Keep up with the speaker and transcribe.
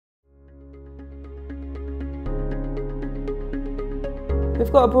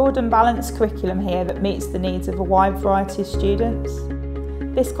We've got a broad and balanced curriculum here that meets the needs of a wide variety of students.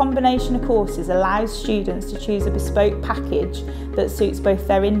 This combination of courses allows students to choose a bespoke package that suits both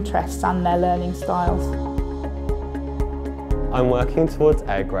their interests and their learning styles. I'm working towards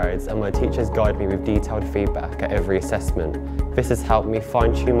A grades and my teachers guide me with detailed feedback at every assessment. This has helped me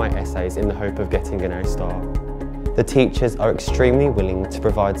fine-tune my essays in the hope of getting an A star. The teachers are extremely willing to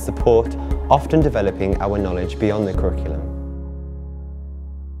provide support, often developing our knowledge beyond the curriculum.